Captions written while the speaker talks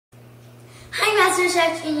Hi Master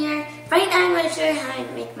Chef Junior. Right now I'm going to show you how I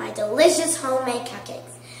make my delicious homemade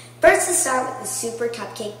cupcakes. First, to start with the super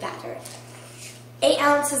cupcake batter. 8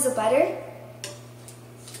 ounces of butter.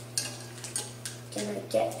 Gonna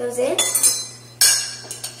get those in.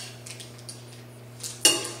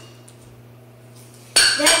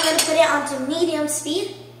 Then I'm going to put it onto medium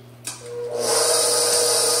speed.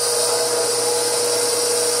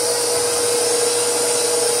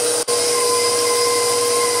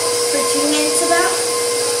 For 2 minutes about.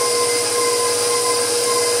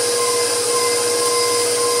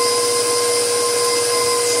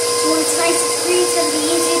 So when it's nice and free, it's going to be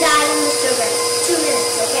easy to add in the sugar. 2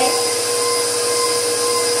 minutes, okay?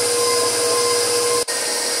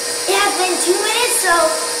 It has been 2 minutes, so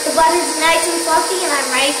the butter's nice and fluffy and I'm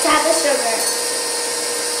ready to add the sugar.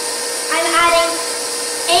 I'm adding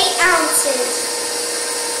 8 ounces.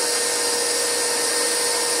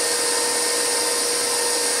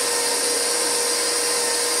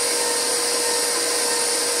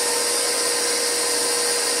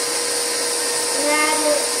 Add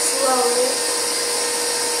it slowly.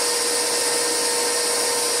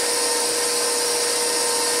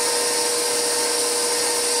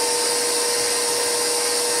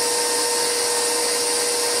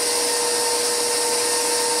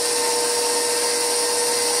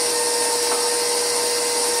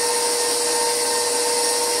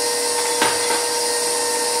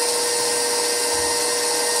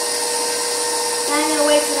 Now I'm going to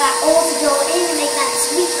wait for that all to go in and make that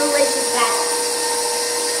sweet, delicious batter.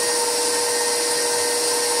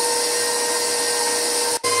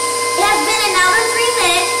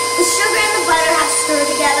 The sugar and the butter have stirred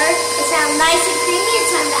together. It's now nice and creamy.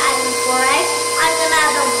 It's time to add in the 4 eggs. I'm going to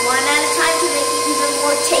add them one at a time to make it even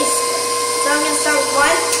more tasty. So I'm going to start with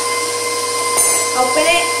 1. Open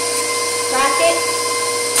it. Crack it.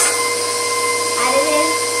 Add it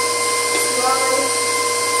in. Slowly.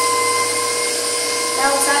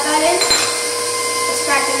 Now let's add that in. Let's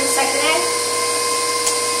crack in the 2nd egg.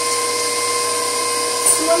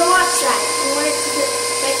 So you want to watch that. You want it to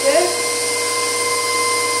get good.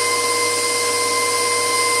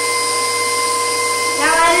 Now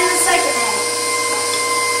add in the 2nd egg.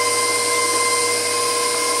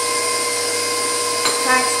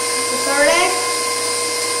 Crack the 3rd egg.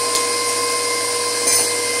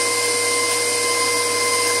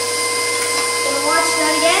 Gonna watch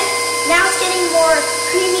that again. Now it's getting more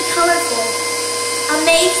creamy, colorful.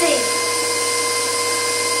 Amazing.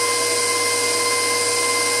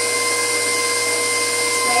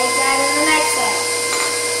 Ready to add in the next egg.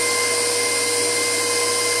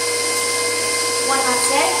 1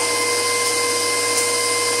 last egg.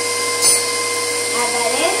 Add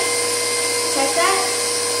that in. Check that.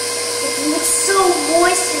 It looks so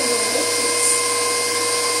moist and delicious.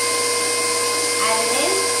 Add it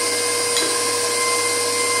in.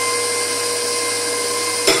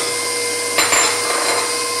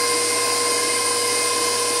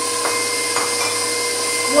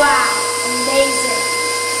 Wow, amazing.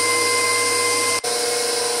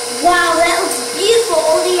 Wow, that looks beautiful.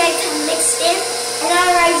 All the eggs have mixed in. And now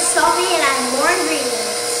I'm ready to salt it and add more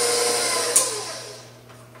ingredients.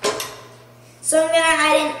 So I'm going to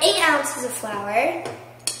add in 8 ounces of flour.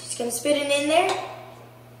 Just going to spit it in there.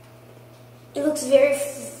 It looks very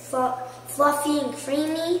fluffy and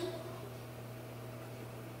creamy.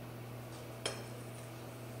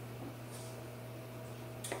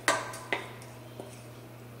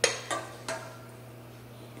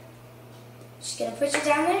 Just going to push it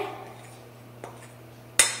down there.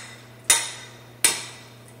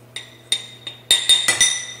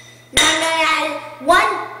 Now I'm going to add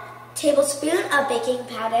 1 tablespoon of baking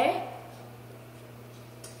powder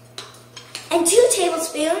and 2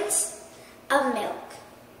 tablespoons of milk.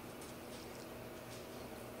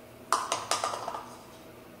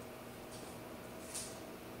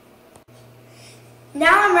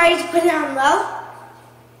 Now I'm ready to put it on low.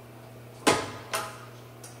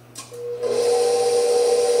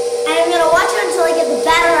 And I'm going to watch it until I get the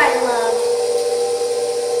batter I love.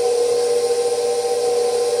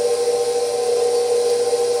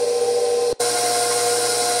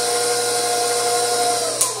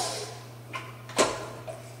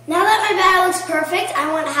 Now that my batter looks perfect,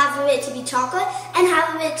 I want half of it to be chocolate and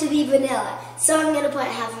half of it to be vanilla. So I'm going to put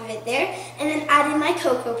half of it there and then add in my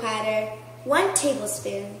cocoa powder, 1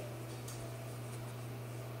 tablespoon.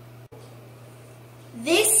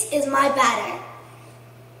 This is my batter.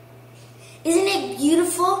 Isn't it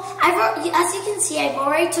beautiful? As you can see, I've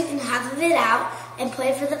already taken half of it out and put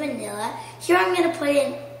it for the vanilla. Here I'm going to put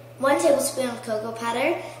in 1 tablespoon of cocoa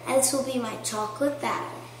powder, and this will be my chocolate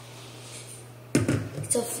batter.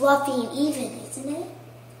 It's so fluffy and even, isn't it?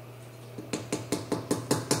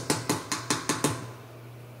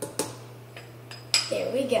 There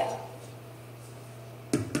we go.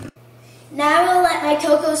 Now I will let my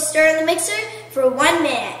cocoa stir in the mixer for 1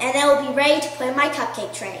 minute, and then we'll be ready to put in my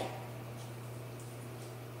cupcake tray.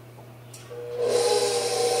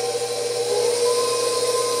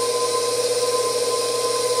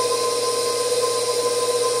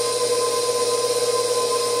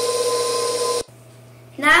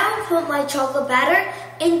 Now I'll put my chocolate batter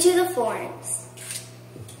into the forms.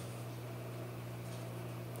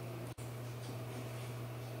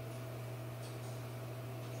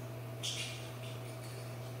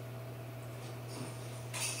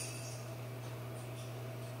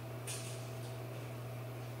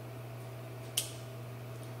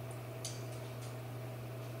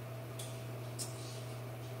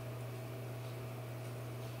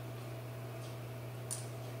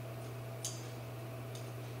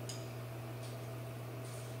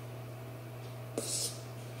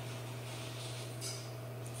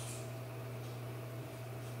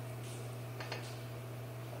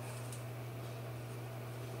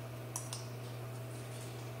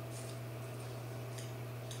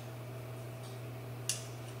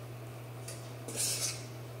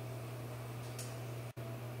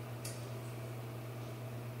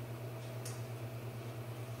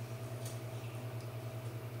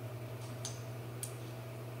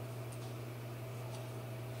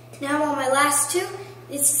 Now on my last two,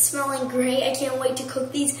 this is smelling great. I can't wait to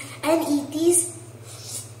cook these and eat these.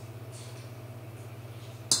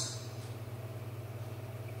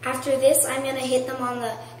 After this, I'm going to hit them on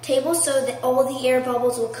the table so that all the air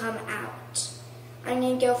bubbles will come out. I'm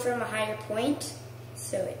going to go from a higher point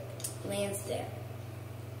so it lands there.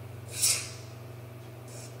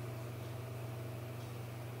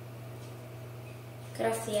 Cut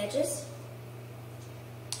off the edges.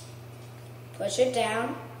 Push it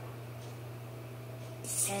down.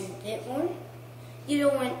 And a bit more. You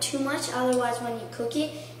don't want too much, otherwise when you cook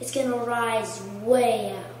it, it's going to rise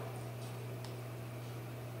way out.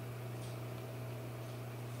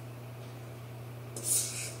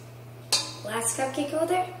 Last cupcake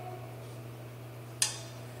holder.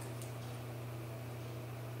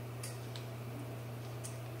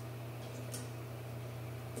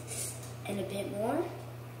 And a bit more.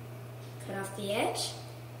 Cut off the edge.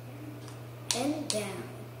 And down.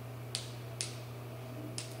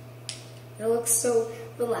 It looks so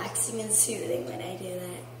relaxing and soothing when I do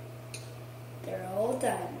that. They're all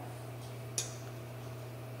done.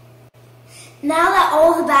 Now that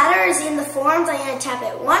all the batter is in the forms, I'm going to tap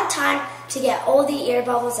it 1 time to get all the air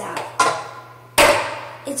bubbles out.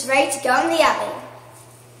 It's ready to go in the oven.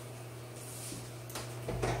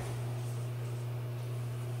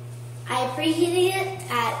 I preheated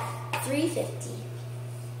it at 350.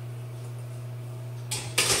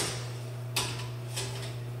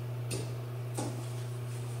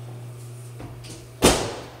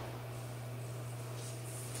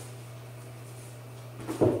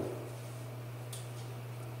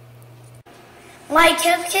 My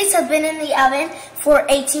cupcakes have been in the oven for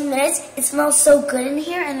 18 minutes. It smells so good in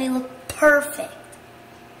here and they look perfect.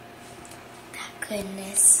 That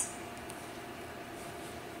goodness.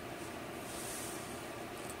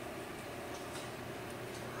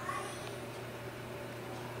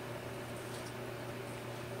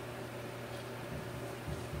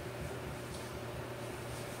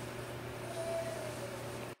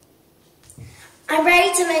 I'm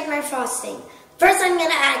ready to make my frosting. First, I'm going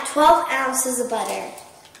to add 12 ounces of butter.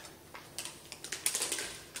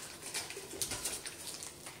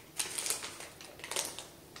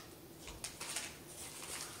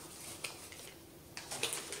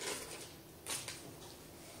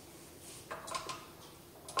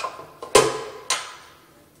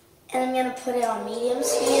 And I'm going to put it on medium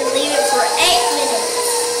speed and leave it for 8 minutes.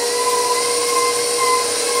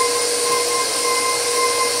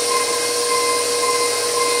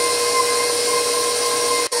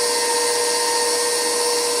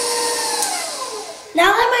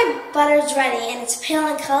 Now that my butter is ready and it's pale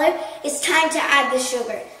in color, it's time to add the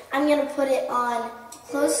sugar. I'm going to put it on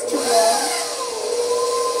close to roll.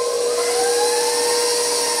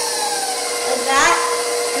 Like that.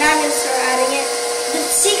 And I'm going to start adding it. The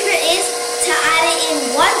secret is to add it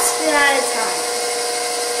in 1 spoon at a time.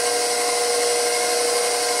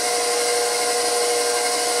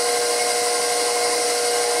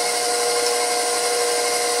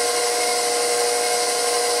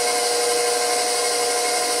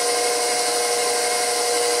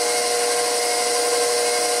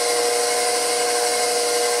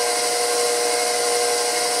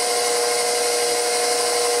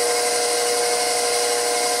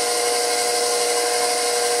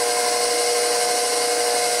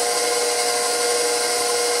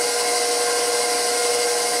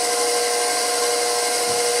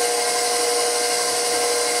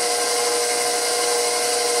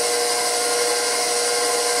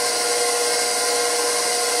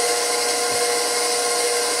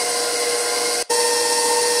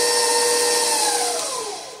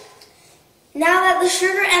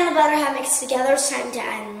 mixed together, it's time to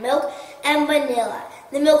add milk and vanilla.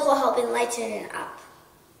 The milk will help lighten it up.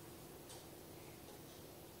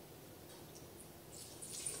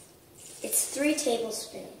 It's 3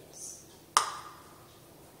 tablespoons.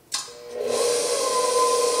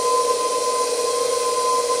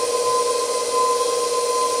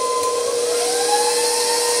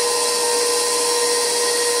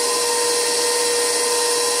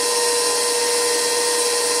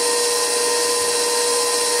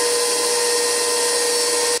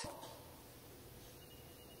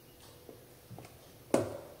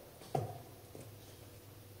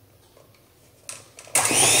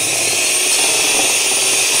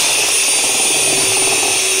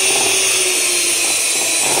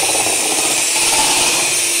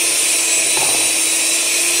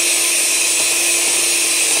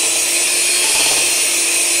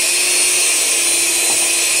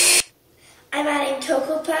 I'm adding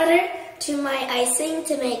cocoa powder to my icing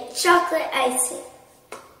to make chocolate icing.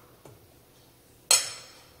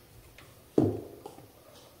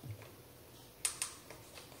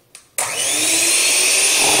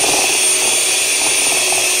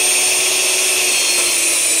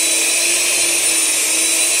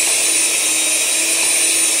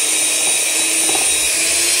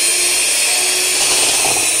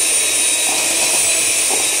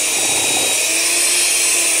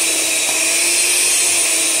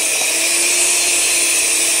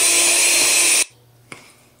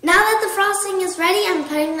 Ready, I'm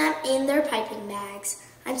putting them in their piping bags.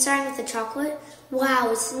 I'm starting with the chocolate. Wow,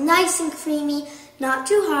 it's nice and creamy, not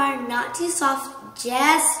too hard, not too soft,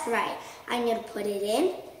 just right. I'm going to put it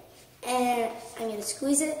in, and I'm going to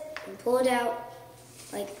squeeze it and pull it out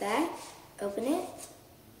like that. Open it,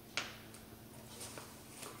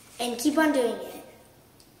 and keep on doing it.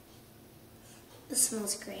 This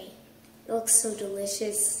smells great. It looks so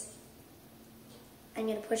delicious. I'm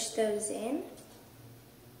going to push those in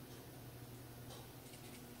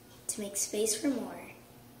to make space for more.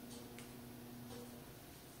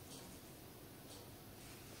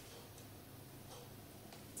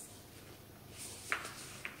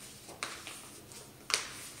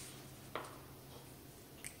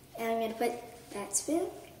 And I'm going to put that spoon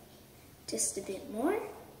just a bit more.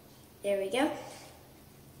 There we go.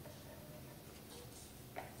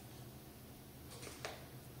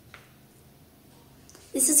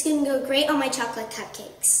 This is going to go great on my chocolate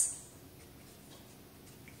cupcakes.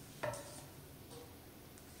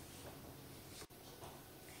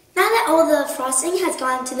 All the frosting has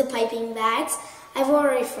gone to the piping bags. I've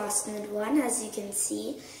already frosted one, as you can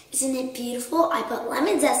see. Isn't it beautiful? I put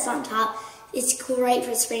lemon zest on top. It's great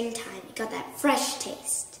for springtime. It got that fresh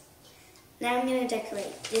taste. Now I'm going to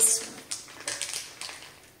decorate this one.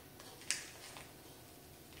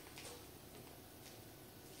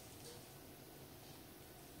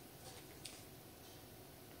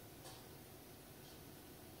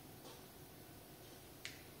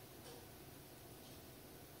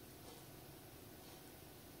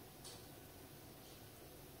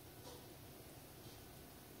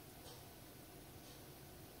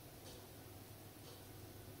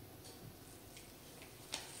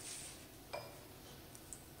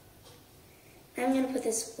 I'm going to put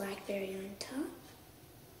this blackberry on top.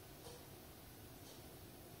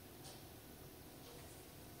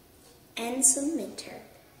 And some minter.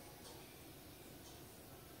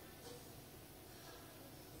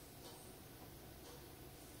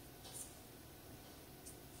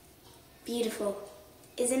 Beautiful,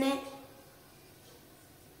 isn't it?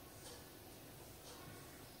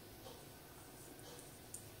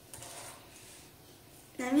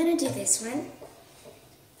 Now I'm going to do this one.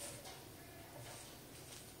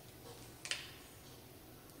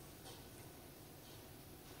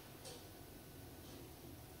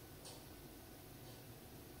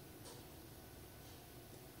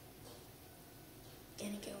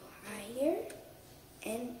 Gonna go higher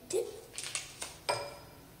and dip.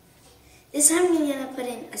 This time I'm gonna put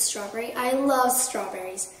in a strawberry. I love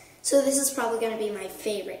strawberries, so this is probably gonna be my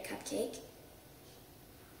favorite cupcake.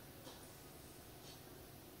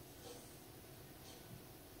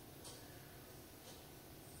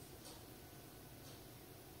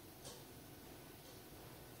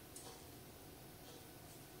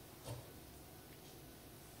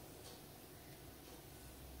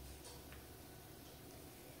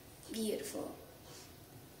 Beautiful.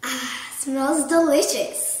 Ah, smells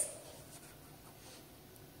delicious.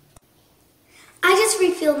 I just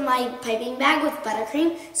refilled my piping bag with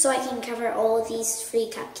buttercream so I can cover all of these free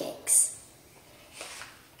cupcakes.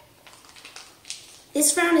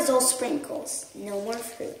 This round is all sprinkles, no more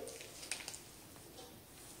fruit.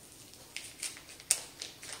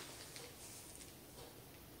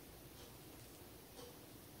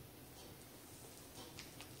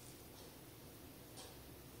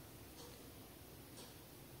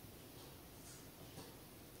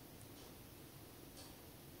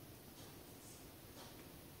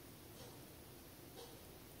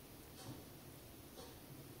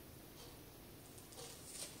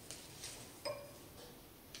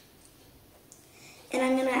 And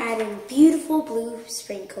I'm going to add in beautiful blue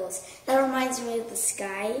sprinkles. That reminds me of the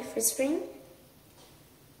sky for spring.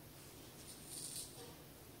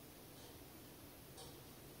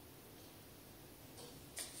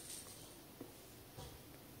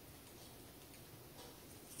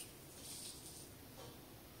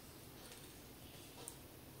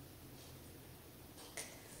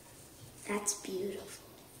 That's beautiful.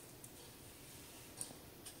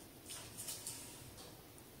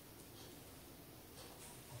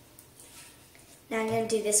 Now I'm going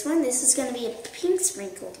to do this one. This is going to be a pink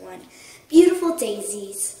sprinkled one. Beautiful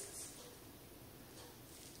daisies.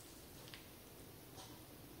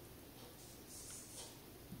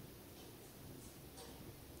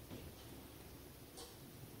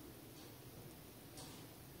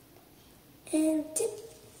 And dip.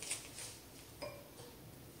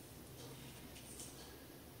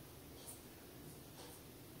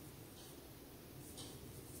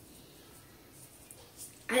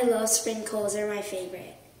 I love sprinkles, they're my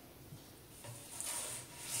favorite.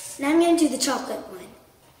 Now I'm going to do the chocolate one.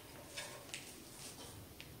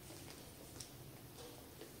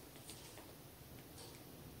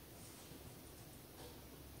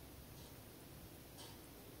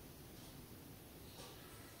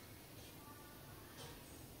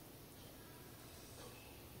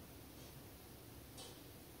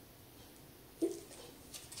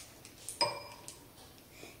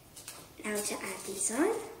 Now to add these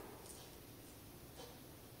on.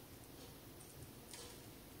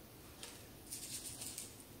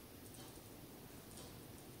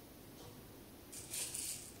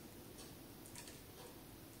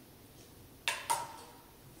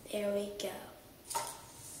 There we go.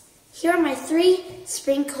 Here are my 3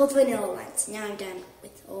 sprinkled vanilla ones. Now I'm done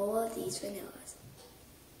with all of these vanillas.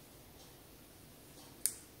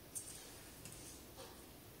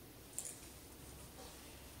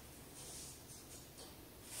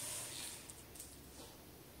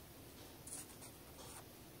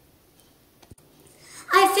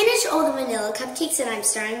 I finished all the vanilla cupcakes and I'm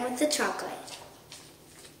starting with the chocolate.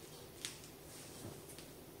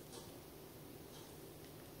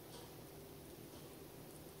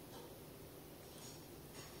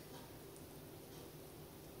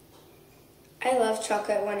 I love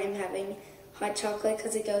chocolate when I'm having hot chocolate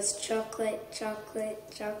because it goes chocolate, chocolate,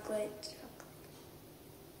 chocolate, chocolate.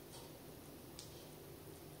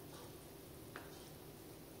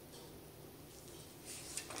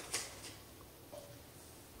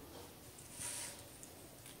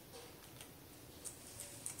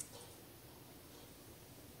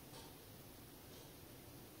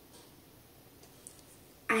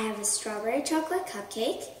 I have a strawberry chocolate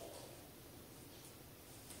cupcake.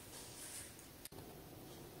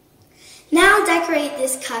 Now I'll decorate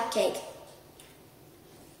this cupcake.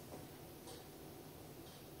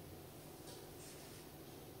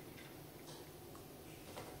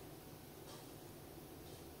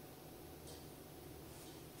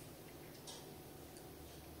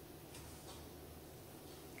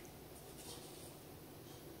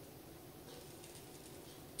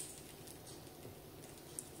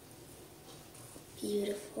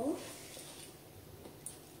 Beautiful.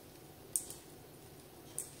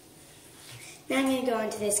 Now I'm going to go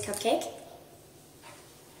into this cupcake.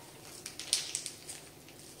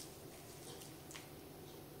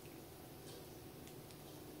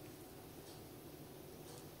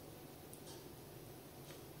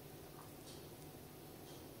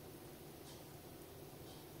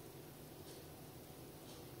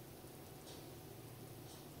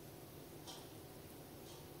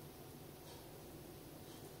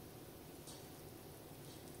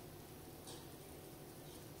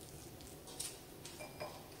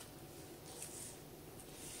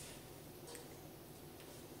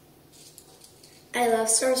 I love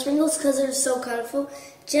star sprinkles because they're so colorful,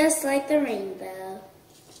 just like the rainbow.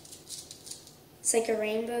 It's like a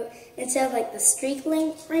rainbow. Instead of like the streak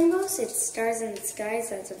rainbows, it's stars in the sky,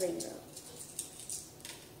 so it's a rainbow.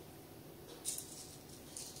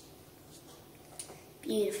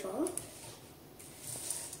 Beautiful.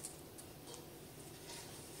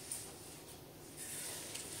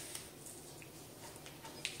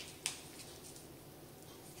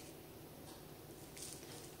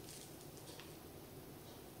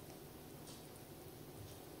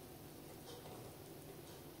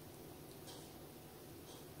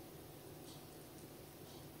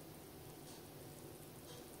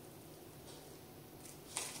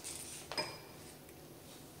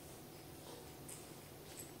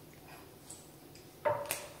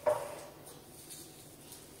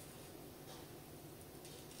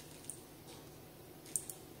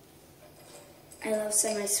 I love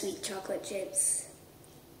semi-sweet chocolate chips.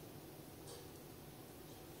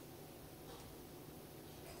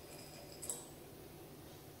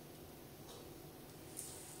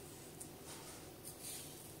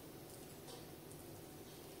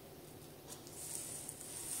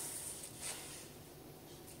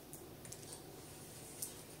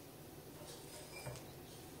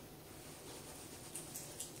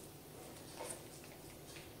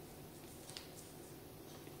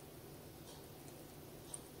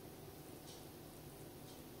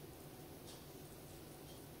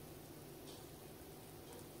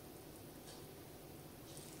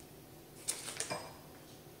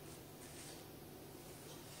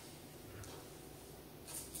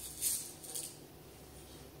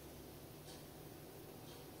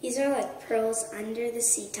 These are like pearls under the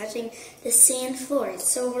sea, touching the sand floor.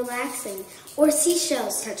 It's so relaxing. Or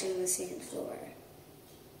seashells touching the sand floor.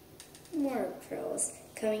 More pearls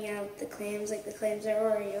coming out of the clams, like the clams are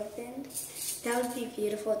already opened. That would be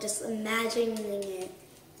beautiful, just imagining it.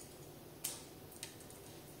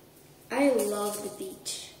 I love the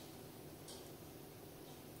beach.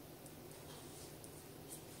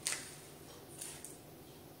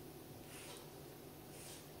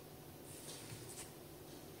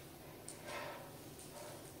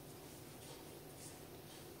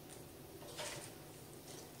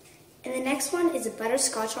 And the next one is a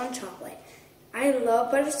butterscotch on chocolate. I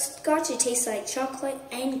love butterscotch. It tastes like chocolate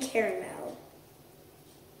and caramel.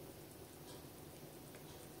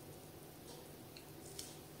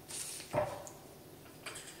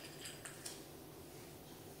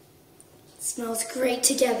 It smells great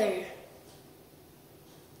together.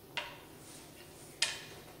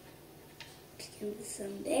 Give me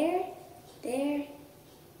some there, there.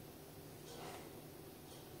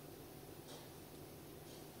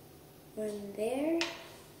 One there,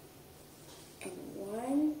 and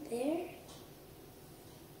one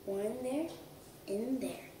there, and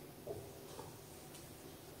there.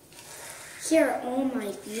 Here are all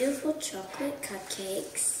my beautiful chocolate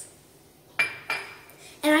cupcakes.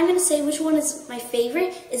 And I'm going to say which one is my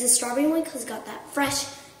favorite is the strawberry one because it's got that fresh,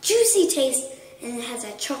 juicy taste, and it has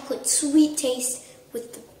that chocolate sweet taste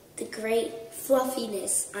with the great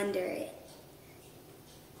fluffiness under it.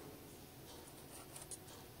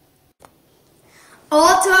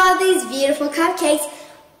 All these beautiful cupcakes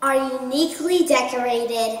are uniquely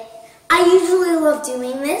decorated. I usually love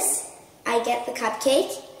doing this. I get the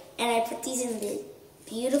cupcake and I put these in the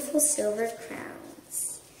beautiful silver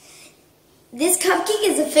crowns. This cupcake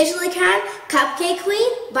is officially crowned Cupcake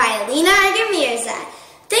Queen by Elina.TV.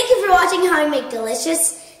 Thank you for watching how I make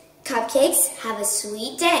delicious cupcakes. Have a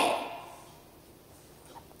sweet day.